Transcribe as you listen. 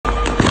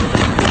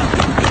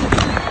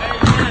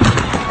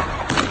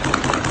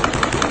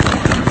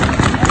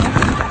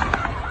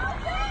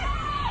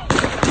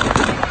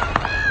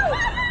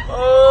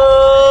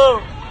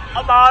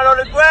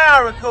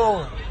ground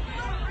recording.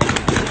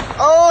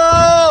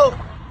 Oh!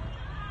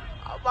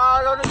 I'm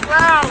all on the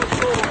ground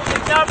recording. They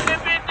jumping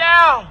this bitch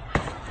down.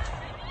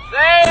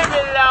 Save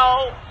me,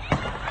 Lord.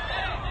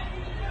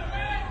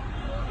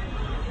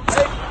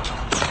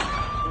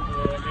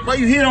 Why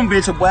you hear them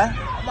bitches, boy?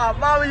 My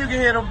mama, you can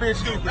hear them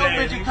bitches. Them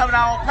bitches coming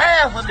out on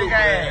pass for nigga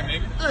ass.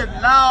 Good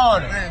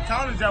Lord. Man,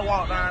 Tony just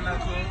walked down there to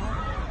him.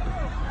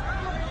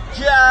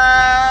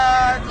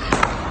 God.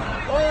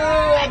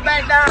 Oh, I'm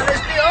back down. They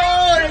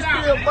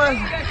still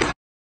buzzing.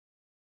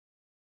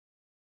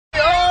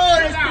 Oh,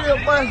 they still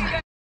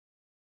buzzing.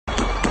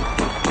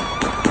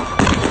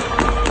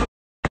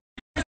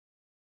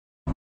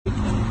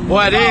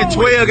 Boy, then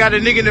 12 got a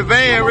nigga in the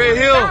van right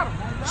here.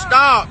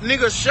 Stop,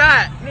 nigga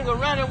shot. Nigga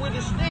running with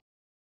the stick.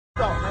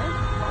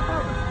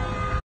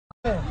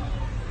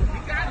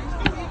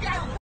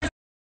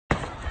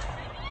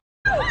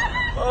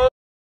 Oh,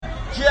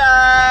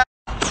 God.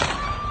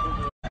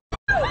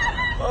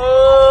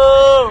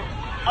 Oh,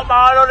 I'm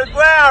all on the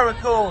ground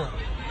recording.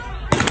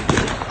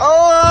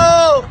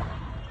 Oh,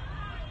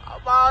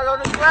 I'm all on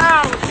the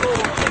ground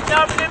recording. They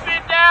jumping this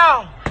bitch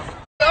down.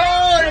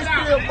 Oh, they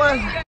still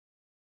buzzing.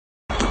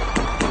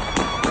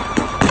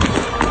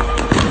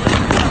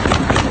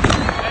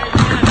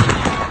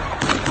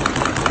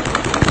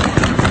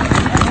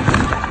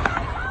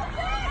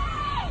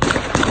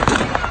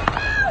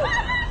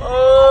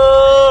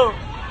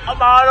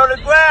 I'm all on the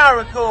ground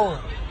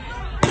recording.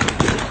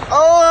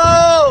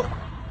 Oh!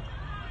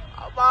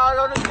 I'm all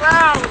on the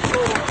ground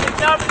recording. They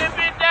jumping this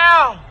bitch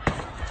down.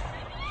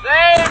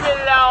 Save me,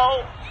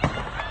 Lord.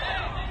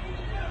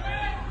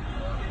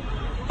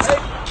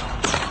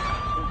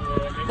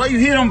 Why you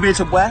hear them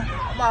bitches, boy?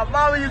 My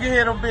mama, you can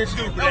hear them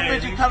bitches. Them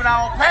bitches coming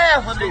out on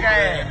pass for nigga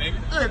ass.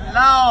 Good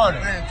Lord.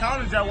 Man,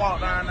 Tony just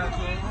walked down there to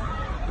him.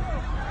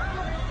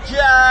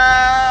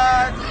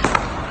 God.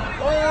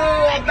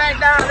 Oh, I'm back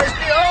down. They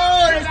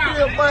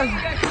still buzzing.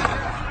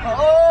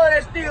 Oh,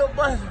 they still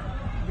buzzing.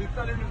 He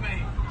fell in the van.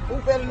 Who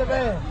fell in the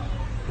van?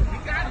 He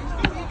got him.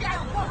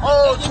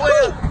 Oh,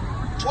 12.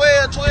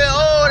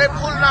 Oh, they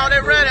pulling out, they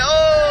ready.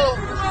 Oh.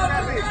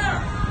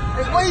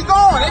 Where you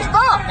going? They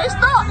stop,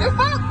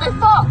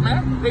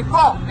 man. They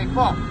fought.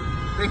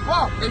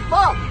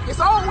 It's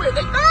over with.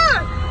 They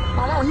done.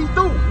 Hold on, he's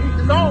through.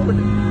 It's over with.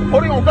 Oh,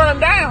 they gonna gun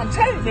him down. I'm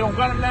telling you, they gonna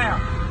gun him down.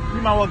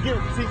 You might well get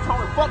it. See,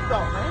 Tony fucked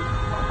up, man.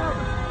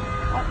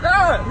 I'm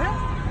done, man.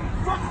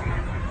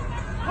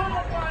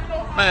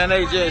 Man,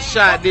 they just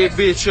shot this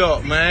bitch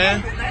up,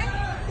 man.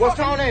 What's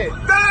Tony?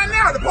 Down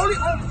now. The police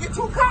gonna get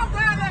 2 cops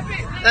down that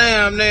bitch.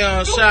 Damn, they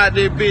done shot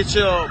this bitch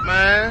up,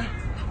 man.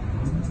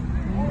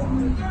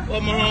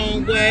 Where my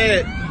homeboy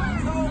at?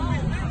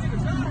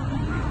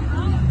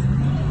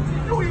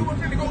 You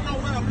wasn't finna go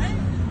nowhere, man.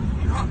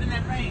 He hopped in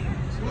that van.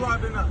 Who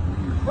hopped in that?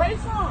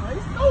 Race on.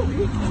 He's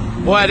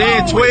stupid. Boy,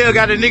 then 12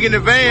 got a nigga in the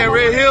van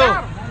right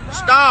here.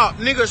 Stop,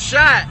 nigga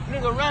shot.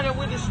 Nigga running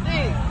with the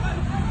stick.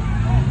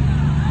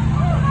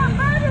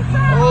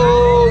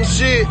 Oh,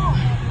 shit.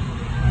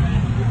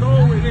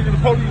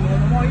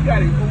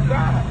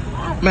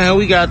 Man,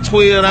 we got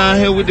 12 down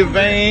here with the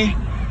van.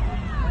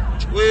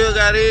 12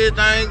 got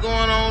everything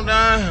going on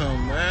down here,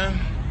 man.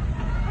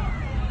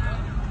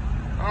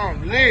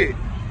 I'm lit.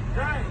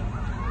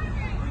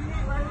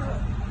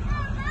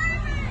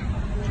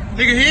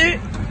 Nigga hit?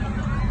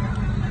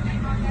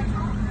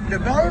 The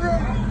burger?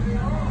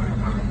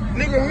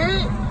 Nigga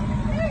hit?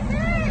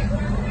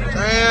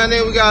 Damn,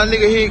 then we got a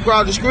nigga hit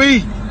across the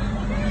street.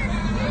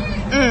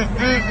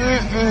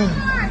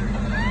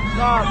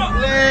 God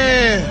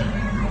bless.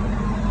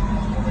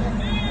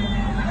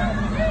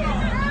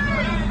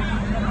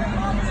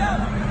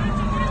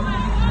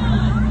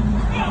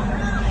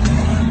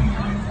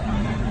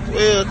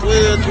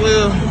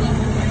 Twelve.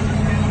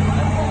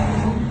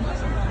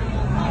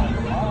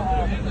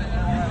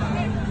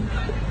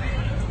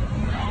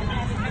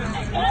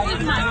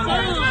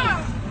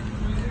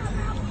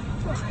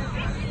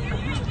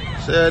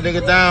 Set that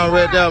nigga down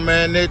right there,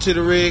 man, next to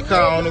the red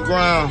car on the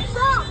ground.